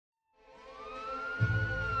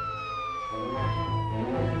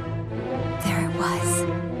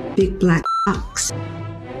Big black box.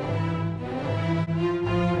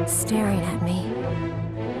 Staring at me.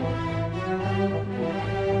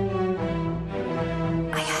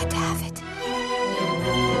 I had to have it.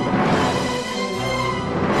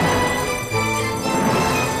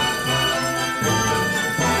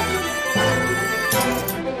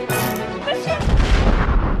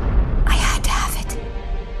 I had to have it.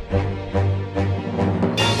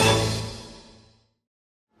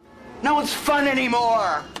 No one's fun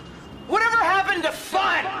anymore! Whatever happened to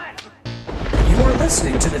fun? You are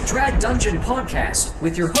listening to the Drag Dungeon Podcast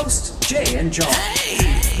with your hosts, Jay and John.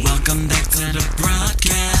 Hey! Welcome back to the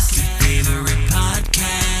broadcast, your favorite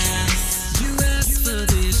podcast. You asked for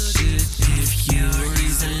this shit if you're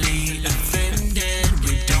easily offended.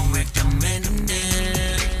 We don't recommend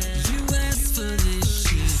it. You asked for this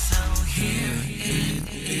shit, so here it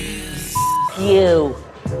is. You.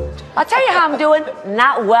 I'll tell you how I'm doing.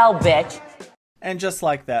 Not well, bitch. And just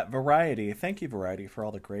like that, Variety. Thank you, Variety, for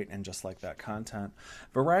all the great and just like that content.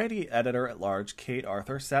 Variety editor-at-large Kate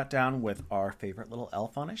Arthur sat down with our favorite little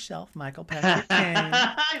elf on a shelf, Michael Patrick King.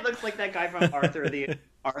 He looks like that guy from Arthur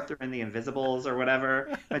and the Invisibles or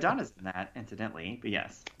whatever. Madonna's in that, incidentally, but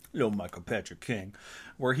yes. Little Michael Patrick King,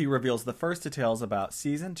 where he reveals the first details about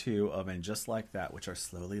season 2 of And Just Like That, which are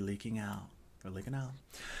slowly leaking out. They're leaking out.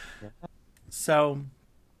 Yeah. So,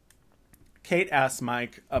 Kate asked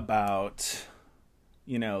Mike about,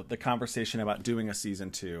 you know, the conversation about doing a season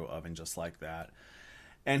 2 of And Just Like That.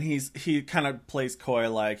 And he kind of plays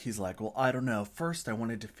coy, like, he's like, well, I don't know. First, I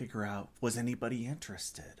wanted to figure out, was anybody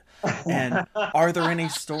interested? And are there any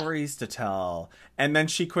stories to tell? And then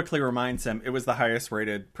she quickly reminds him it was the highest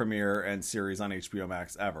rated premiere and series on HBO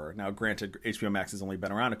Max ever. Now, granted, HBO Max has only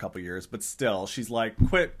been around a couple years, but still, she's like,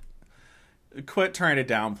 quit trying to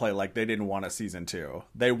downplay like they didn't want a season 2.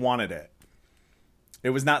 They wanted it. It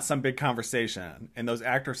was not some big conversation, and those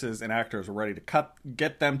actresses and actors were ready to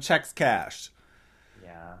get them checks cashed.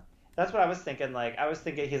 Yeah, that's what I was thinking. Like, I was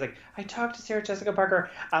thinking, he's like, I talked to Sarah Jessica Parker.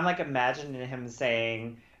 I'm like imagining him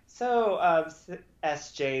saying, so,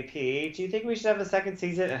 SJP, do you think we should have a second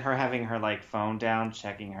season? And her having her like phone down,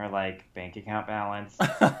 checking her like bank account balance.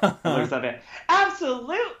 Looks up it.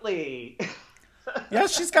 Absolutely. Yeah,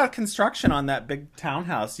 she's got construction on that big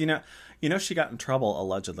townhouse. You know, she got in trouble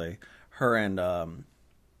allegedly. Her and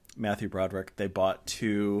Matthew Broderick, they bought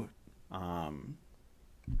 2 brownstones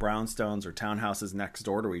or townhouses next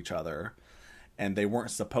door to each other, and they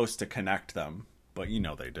weren't supposed to connect them, but you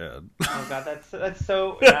know they did. Oh God, that's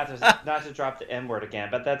so not to drop the N word again,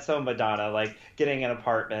 but that's so Madonna, like getting an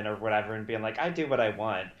apartment or whatever and being like, I do what I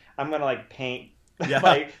want. I'm gonna like paint,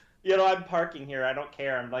 like, you know, I'm parking here. I don't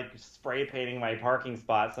care. I'm like spray painting my parking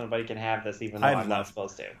spot so nobody can have this, even though I'm not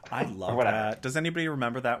supposed to. I love that. Does anybody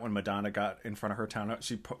remember that when Madonna got in front of her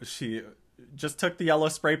townhouse? She just took the yellow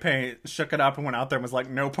spray paint, shook it up, and went out there and was like,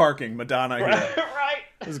 "No parking, Madonna here." Right.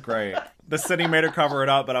 It was great. The city made her cover it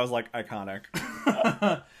up, but I was like, iconic.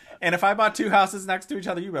 And if I bought 2 houses next to each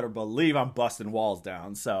other, you better believe I'm busting walls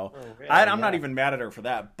down. So I'm not even mad at her for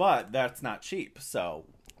that, but that's not cheap. So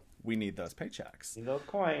we need those paychecks. Need those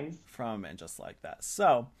coins. From And Just Like That.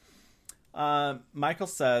 So, Michael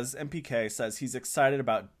says, MPK says he's excited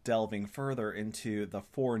about delving further into the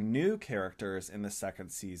 4 new characters in the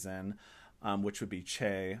second season, which would be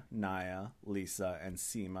Che, Naya, Lisa, and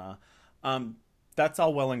Seema. That's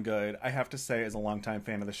all well and good. I have to say, as a longtime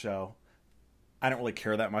fan of the show, I don't really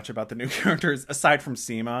care that much about the new characters, aside from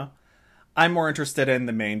Seema. I'm more interested in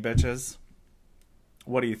the main bitches.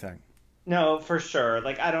 What do you think? No, for sure.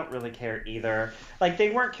 Like, I don't really care either. Like,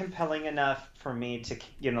 they weren't compelling enough for me to,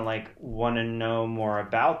 you know, like, want to know more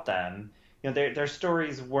about them. You know, their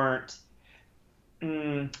stories weren't,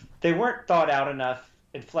 they weren't thought out enough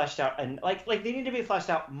and fleshed out, and like they need to be fleshed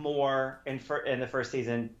out more in the first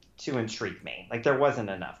season to intrigue me. Like, there wasn't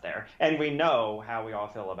enough there, and we know how we all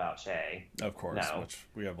feel about Che. Of course, which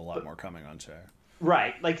we have a lot more coming on Che.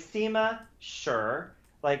 Right, like Seema, sure.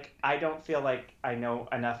 Like, I don't feel like I know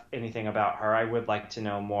anything about her. I would like to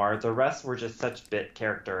know more. The rest were just such bit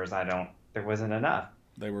characters. There wasn't enough.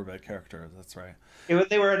 They were bit characters, that's right.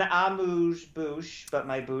 They were an amuse-bouche, but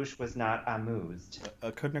my bouche was not amused.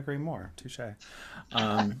 I couldn't agree more. Touché.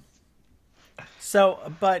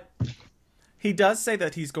 But he does say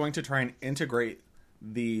that he's going to try and integrate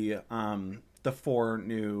the 4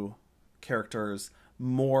 new characters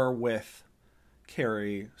more with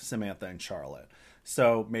Carrie, Samantha, and Charlotte.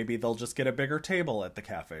 So maybe they'll just get a bigger table at the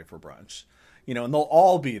cafe for brunch, you know, and they'll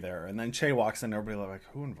all be there. And then Che walks in, and everybody like,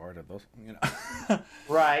 who invited those? You know,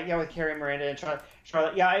 right? Yeah, with Carrie, Miranda, and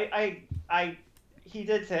Charlotte. Yeah, he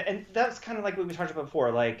did say, and that's kind of like what we talked about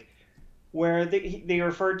before. Like, where they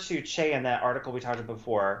referred to Che in that article we talked about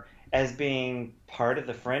before as being part of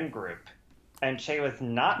the friend group, and Che was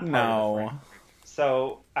not part of the friend group.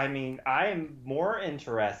 So, I mean, I'm more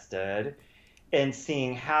interested in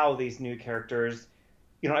seeing how these new characters,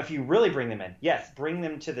 you know, if you really bring them in, yes, bring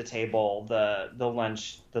them to the table, the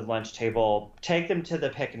lunch table, take them to the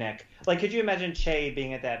picnic. Like, could you imagine Che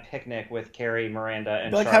being at that picnic with Carrie, Miranda,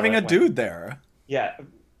 and Like Charlotte having a dude there. Yeah.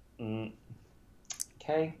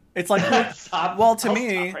 Okay. It's like, I'll to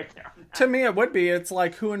me, stop right there. to me it would be. It's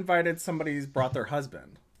like who invited somebody who's brought their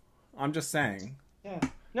husband. I'm just saying. Yeah.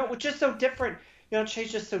 No, it's just so different. You know,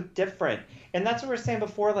 Che's just so different. And that's what we were saying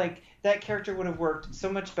before, like, that character would have worked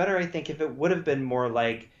so much better, I think, if it would have been more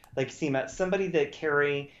like Seema, somebody that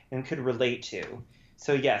Carrie and could relate to.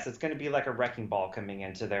 So, yes, it's going to be like a wrecking ball coming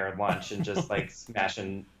into their lunch and just, like,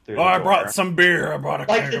 smashing through the door. I brought some beer. I brought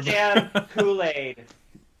a like can the of damn Kool-Aid.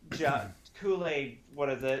 Kool-Aid, what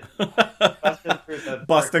is it?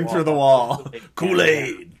 Busting through the wall.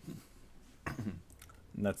 Kool-Aid.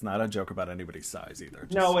 That's not a joke about anybody's size either.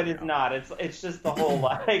 No, it is not. It's just the whole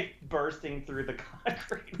like bursting through the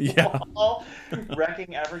concrete wall,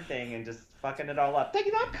 wrecking everything and just fucking it all up.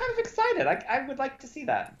 You know, I'm kind of excited. I would like to see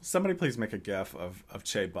that. Somebody please make a gif of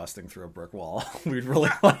Che busting through a brick wall. We'd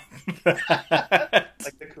really like that.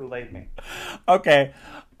 Like the Kool-Aid man. Okay.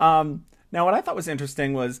 Now what I thought was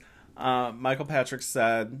interesting was Michael Patrick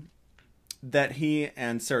said that he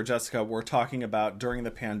and Sarah Jessica were talking about during the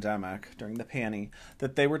pandemic, during the panty,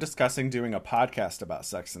 that they were discussing doing a podcast about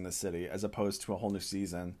Sex in the City as opposed to a whole new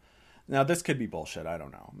season. Now, this could be bullshit. I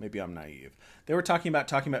don't know. Maybe I'm naive. They were talking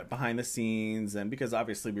about behind the scenes, and because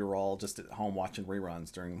obviously we were all just at home watching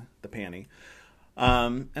reruns during the panty.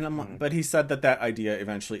 But he said that idea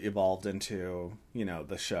eventually evolved into, you know,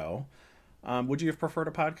 the show. Would you have preferred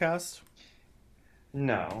a podcast?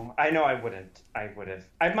 No, I know I wouldn't. I would have.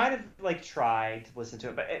 I might have like tried to listen to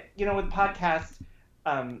it, but you know, with podcasts,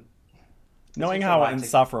 knowing how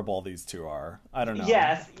insufferable these two are, I don't know.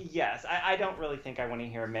 Yes. I don't really think I want to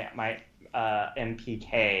hear my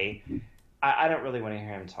MPK. I don't really want to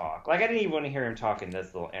hear him talk. Like I didn't even want to hear him talk in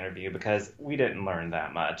this little interview because we didn't learn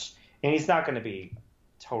that much, and he's not going to be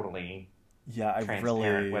totally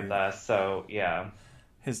transparent with us. So yeah,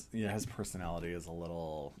 his personality is a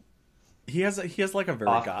little. He has like a very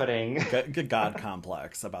God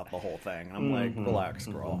complex about the whole thing. I'm like, relax,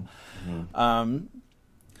 girl.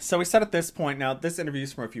 So we said at this point, now this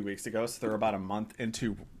interview's from a few weeks ago, so they're about a month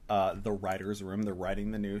into the writer's room. They're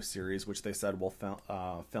writing the new series, which they said will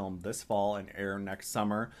film this fall and air next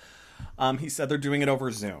summer. He said they're doing it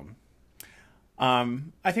over Zoom.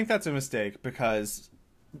 I think that's a mistake because,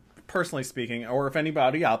 personally speaking, or if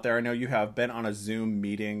anybody out there, I know you have been on a Zoom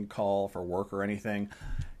meeting call for work or anything,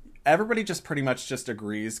 everybody just pretty much just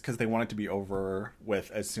agrees because they want it to be over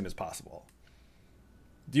with as soon as possible.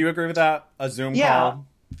 Do you agree with that? A Zoom call?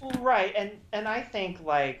 Right. And I think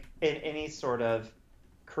like in any sort of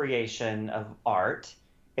creation of art,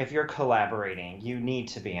 if you're collaborating, you need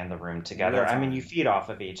to be in the room together. I mean, you feed off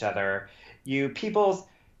of each other.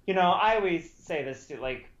 I always say this,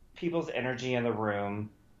 like people's energy in the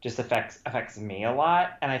room just affects me a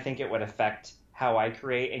lot. And I think it would affect how I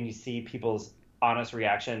create, and you see people's honest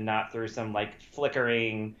reaction, not through some like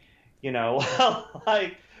flickering,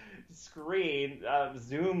 like screen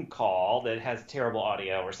Zoom call that has terrible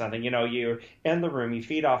audio or something. You're in the room, you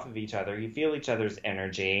feed off of each other, you feel each other's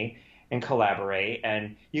energy and collaborate,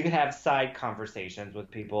 and you can have side conversations with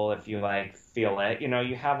people if you like feel it.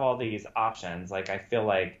 You have all these options. Like I feel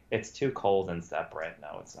like it's too cold and separate.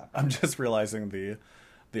 No, it's not. I'm just realizing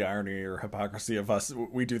the irony or hypocrisy of us.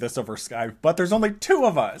 We do this over Skype, but there's only two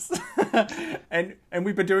of us. and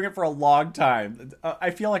we've been doing it for a long time.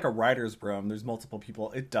 I feel like a writer's room, there's multiple people.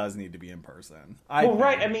 It does need to be in person.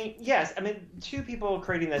 Right. I mean, yes. I mean, two people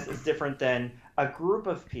creating this is different than a group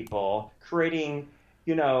of people creating,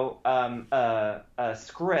 a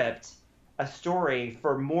script, a story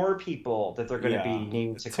for more people that they're going to be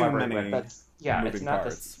needing to collaborate with. It's not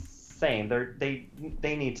the same. They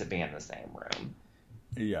need to be in the same room.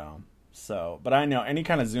 Yeah. So, but I know any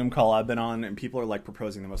kind of Zoom call I've been on and people are like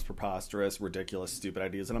proposing the most preposterous, ridiculous, stupid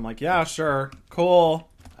ideas. And I'm like, yeah, sure. Cool.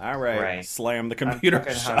 All right. Slam the computer. I'm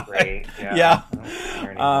fucking hungry. Yeah.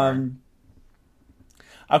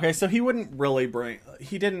 Okay. So he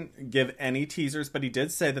didn't give any teasers, but he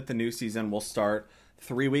did say that the new season will start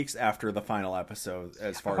 3 weeks after the final episode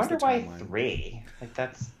as far as the timeline. I wonder why 3?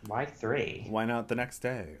 Like why 3? Why not the next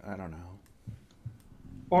day? I don't know.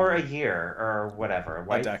 Or a year, or whatever.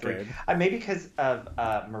 Right? decade. Maybe because of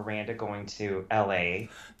Miranda going to L.A.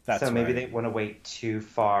 That's so maybe right. they want to wait too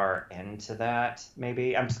far into that.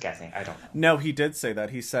 Maybe I'm just guessing. I don't know. No, he did say that.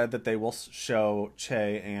 He said that they will show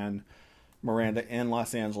Che and Miranda in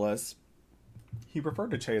Los Angeles. He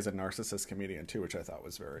referred to Che as a narcissist comedian too, which I thought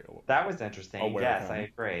was very. That was interesting. Aware of Yes, him. I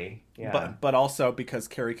agree. Yeah. But also because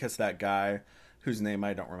Carrie kissed that guy whose name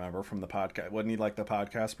I don't remember from the podcast. Wasn't he like the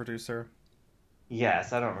podcast producer?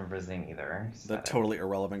 Yes, I don't remember his name either. The Said it. totally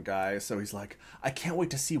irrelevant guy. So he's like, I can't wait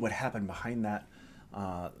to see what happened behind that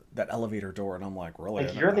elevator door. And I'm like, really?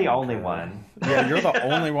 Like, you're the only one. Yeah, you're the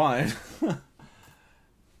only one.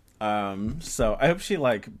 So I hope she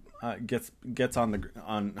like gets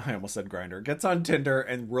on I almost said Grindr, gets on Tinder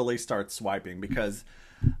and really starts swiping, because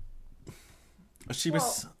she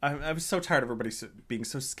was. I was so tired of everybody being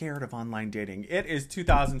so scared of online dating. It is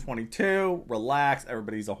 2022. Relax.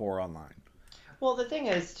 Everybody's a whore online. Well, the thing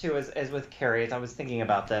is, too, is with Carrie, as I was thinking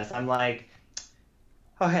about this, I'm like,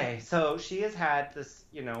 okay, so she has had this,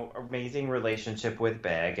 amazing relationship with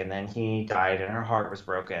Big, and then he died and her heart was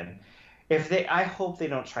broken. I hope they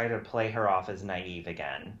don't try to play her off as naive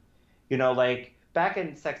again. Like back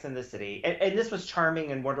in Sex and the City, and this was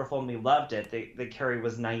charming and wonderful, and we loved it. That Carrie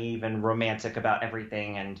was naive and romantic about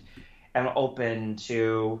everything, and open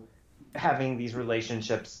to having these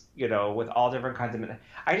relationships, with all different kinds of.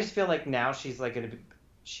 I just feel like now she's like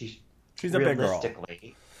she's a big girl.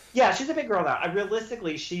 Yeah, she's a big girl now.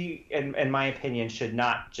 Realistically, she, in my opinion, should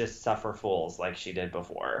not just suffer fools like she did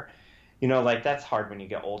before. Like, that's hard when you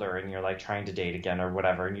get older and you're like trying to date again or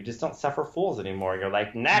whatever, and you just don't suffer fools anymore. You're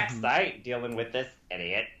like, next, I ain't dealing with this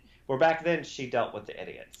idiot. Where back then she dealt with the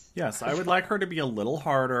idiots. Yes, I would like her to be a little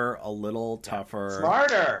harder, a little tougher,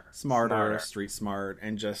 smarter, street smart,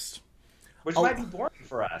 and just. Which might be boring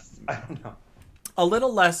for us. I don't know. A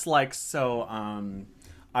little less like so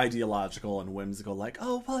ideological and whimsical, like,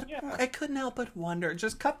 oh, but I couldn't help but wonder.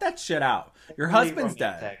 Just cut that shit out. Your Really husband's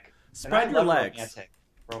romantic. dead. And Spread I your love legs. romantic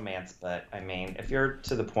romance, but I mean, if you're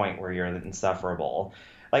to the point where you're insufferable,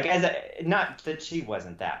 like not that she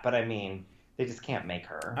wasn't that, but I mean, they just can't make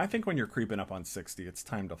her. I think when you're creeping up on 60, it's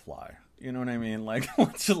time to fly. You know what I mean? Like,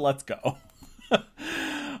 let's go.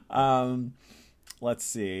 Let's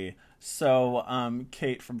see. So,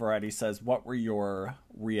 Kate from Variety says, what were your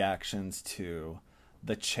reactions to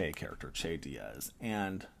the Che character, Che Diaz?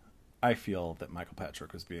 And I feel that Michael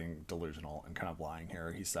Patrick was being delusional and kind of lying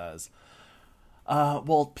here. He says,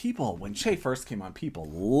 well, when Che first came on, people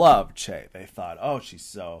loved Che. They thought, oh, she's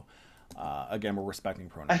so, again, we're respecting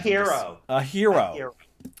pronouns. A hero. A hero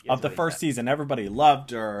of the what he first said. season. Everybody loved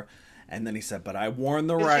her. And then he said, but I warned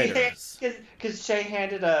the writers. Because Che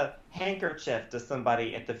handed a handkerchief to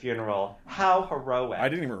somebody at the funeral. How heroic. I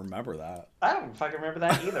didn't even remember that. I don't fucking remember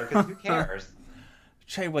that either, because who cares?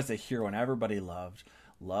 Che was a hero and everybody loved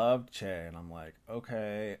Che. And I'm like,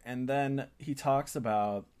 okay. And then he talks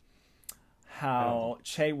about how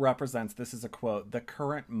Che represents, this is a quote, the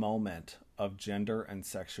current moment of gender and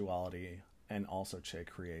sexuality. And also Che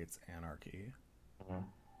creates anarchy. Mm-hmm.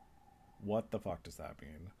 What the fuck does that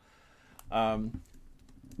mean?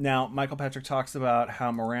 Now, Michael Patrick talks about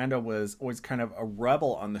how Miranda was always kind of a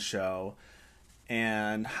rebel on the show,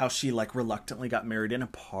 and how she like reluctantly got married in a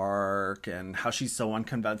park, and how she's so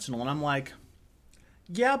unconventional. And I'm like,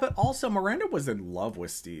 yeah, but also Miranda was in love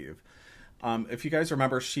with Steve. If you guys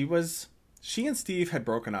remember, she and Steve had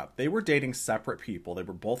broken up. They were dating separate people. They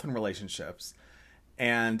were both in relationships,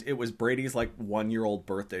 and it was Brady's like 1-year-old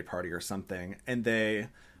birthday party or something, and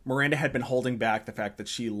Miranda had been holding back the fact that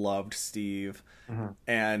she loved Steve,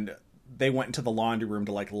 and they went into the laundry room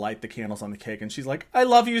to like light the candles on the cake, and she's like, I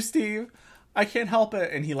love you, Steve. I can't help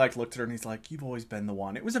it. And he like looked at her and he's like, you've always been the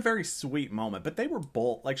one. It was a very sweet moment, but they were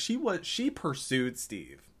both like, she pursued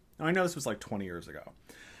Steve. Now, I know this was like 20 years ago,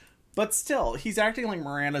 but still, he's acting like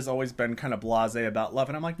Miranda's always been kind of blasé about love.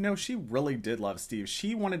 And I'm like, no, she really did love Steve.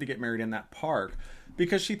 She wanted to get married in that park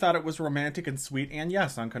because she thought it was romantic and sweet and,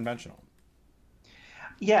 yes, unconventional.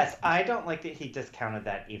 Yes, I don't like that he discounted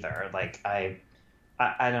that either. Like, I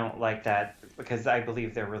don't like that, because I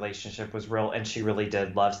believe their relationship was real and she really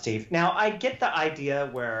did love Steve. Now, I get the idea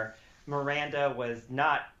where Miranda was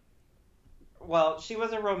not, well, she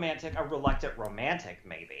was a reluctant romantic,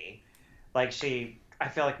 maybe. Like, I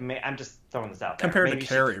feel like, I'm just throwing this out there. Compared maybe to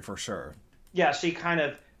Carrie, for sure. Yeah, she kind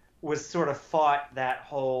of was sort of fought that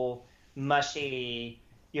whole mushy,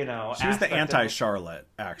 She was the aspect of- anti-Charlotte,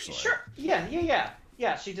 actually. Sure.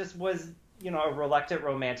 Yeah, she just was, a reluctant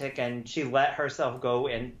romantic, and she let herself go,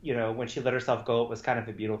 and, when she let herself go, it was kind of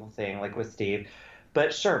a beautiful thing, like with Steve.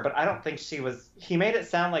 But sure, but I don't think he made it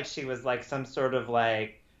sound like she was like some sort of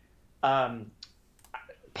like,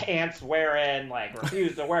 pants wearing, like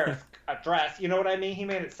refused to wear a dress. You know what I mean? He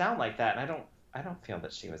made it sound like that, and I don't feel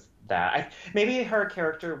that she was that. Maybe her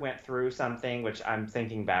character went through something, which I'm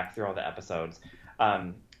thinking back through all the episodes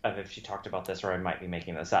of if she talked about this, or I might be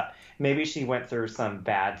making this up. Maybe she went through some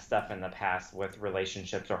bad stuff in the past with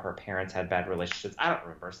relationships, or her parents had bad relationships. I don't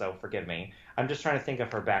remember, so forgive me. I'm just trying to think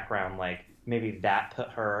of her background, like maybe that put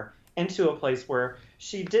her into a place where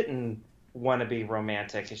she didn't want to be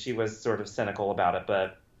romantic, and she was sort of cynical about it,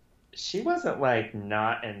 but she wasn't like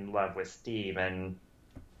not in love with Steve, and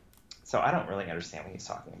so I don't really understand what he's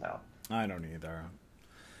talking about. I don't either.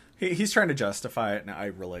 He's trying to justify it, and I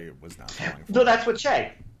really was not falling for So it. that's what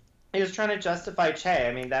Che. He was trying to justify Che.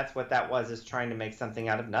 I mean, that's what that was, is trying to make something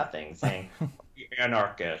out of nothing, saying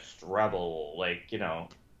anarchist, rebel, like, you know.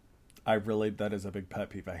 That is a big pet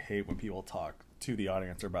peeve. I hate when people talk to the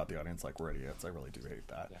audience or about the audience like we're idiots. I really do hate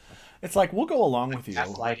that. Yeah. It's like, we'll go along with you.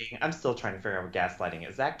 Gaslighting. I'm still trying to figure out what gaslighting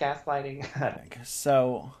is. Is that gaslighting?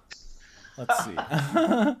 So, let's see.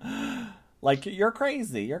 Like, you're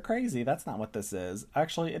crazy. You're crazy. That's not what this is.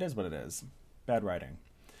 Actually, it is what it is. Bad writing.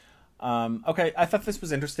 Okay, I thought this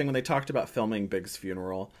was interesting when they talked about filming Big's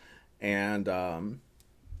funeral, and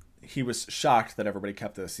he was shocked that everybody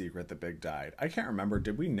kept it a secret that Big died. I can't remember.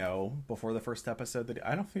 Did we know before the first episode that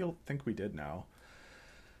I don't think we did know.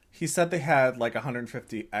 He said they had like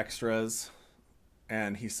 150 extras,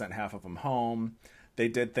 and he sent half of them home. They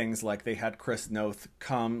did things like they had Chris Noth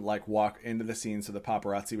come, like, walk into the scene so the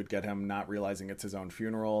paparazzi would get him, not realizing it's his own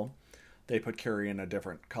funeral. They put Carrie in a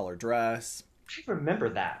different color dress. I remember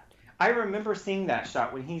that. I remember seeing that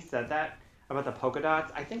shot when he said that about the polka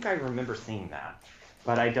dots. I think I remember seeing that,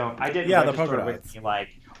 but I didn't. Yeah, the register polka with dots. me like,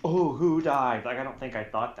 oh, who died? Like, I don't think I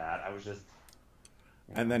thought that. I was just.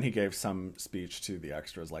 And then he gave some speech to the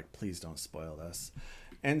extras, like, please don't spoil this.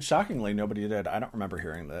 And shockingly, nobody did. I don't remember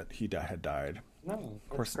hearing that he had died. No, of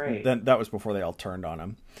course, great. Then that was before they all turned on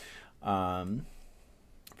him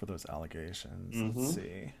for those allegations. Mm-hmm. Let's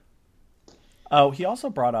see. Oh, he also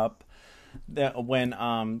brought up that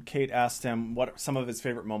when Kate asked him what some of his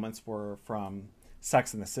favorite moments were from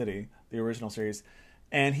Sex and the City, the original series,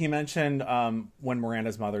 and he mentioned when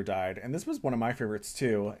Miranda's mother died, and this was one of my favorites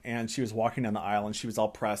too. And she was walking down the aisle, and she was all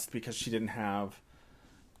pressed because she didn't have,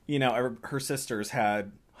 you know, her sisters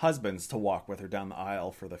had husbands to walk with her down the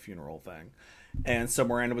aisle for the funeral thing. And so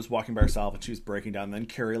Miranda was walking by herself, and she was breaking down. And then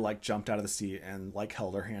Carrie, like, jumped out of the seat and, like,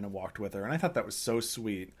 held her hand and walked with her. And I thought that was so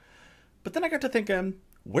sweet. But then I got to thinking,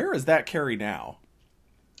 where is that Carrie now?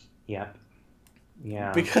 Yep.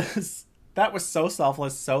 Yeah. Because that was so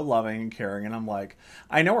selfless, so loving and caring. And I'm like,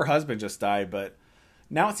 I know her husband just died, but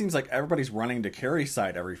now it seems like everybody's running to Carrie's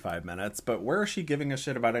side every 5 minutes. But where is she giving a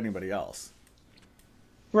shit about anybody else?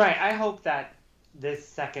 Right. I hope that this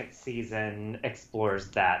second season explores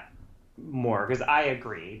that more, because I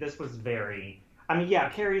agree. This was very... I mean, yeah,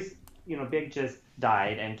 Carrie's... You know, Big just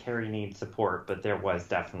died, and Carrie needs support, but there was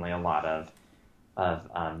definitely a lot of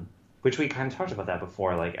which we kind of talked about that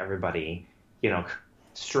before, like everybody, you know,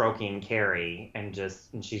 stroking Carrie, and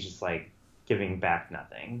she's just like giving back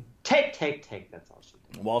nothing. Take. That's all she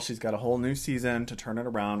did. Well, she's got a whole new season to turn it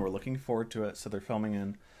around. We're looking forward to it. So they're filming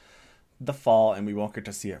in the fall, and we won't get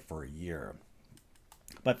to see it for a year.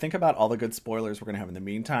 But think about all the good spoilers we're going to have in the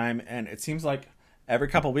meantime. And it seems like every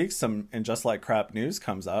couple weeks, some And Just Like Crap news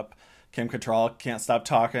comes up. Kim Cattrall can't stop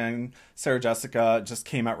talking. Sarah Jessica just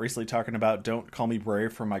came out recently talking about Don't Call Me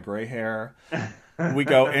Brave for my gray hair. We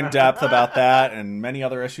go in depth about that and many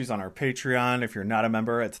other issues on our Patreon. If you're not a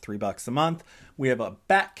member, it's $3 a month. We have a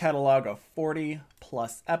back catalog of 40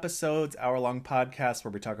 plus episodes, hour-long podcasts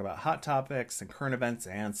where we talk about hot topics and current events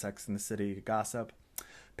and Sex in the City gossip.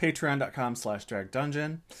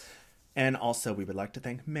 Patreon.com/dragdungeon. And also, we would like to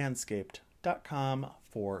thank Manscaped.com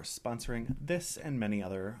for sponsoring this and many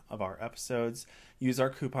other of our episodes. Use our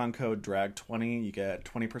coupon code DRAG20. You get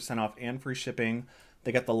 20% off and free shipping.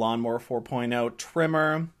 They got the Lawnmower 4.0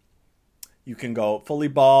 trimmer. You can go fully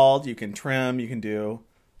bald. You can trim. You can do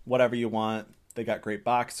whatever you want. They got great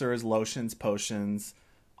boxers, lotions, potions,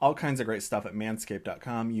 all kinds of great stuff at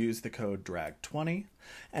manscaped.com. Use the code DRAG20.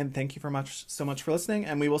 And thank you so much for listening,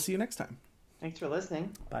 and we will see you next time. Thanks for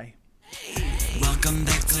listening. Bye. Welcome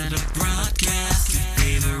back to the broadcast, your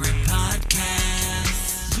favorite podcast.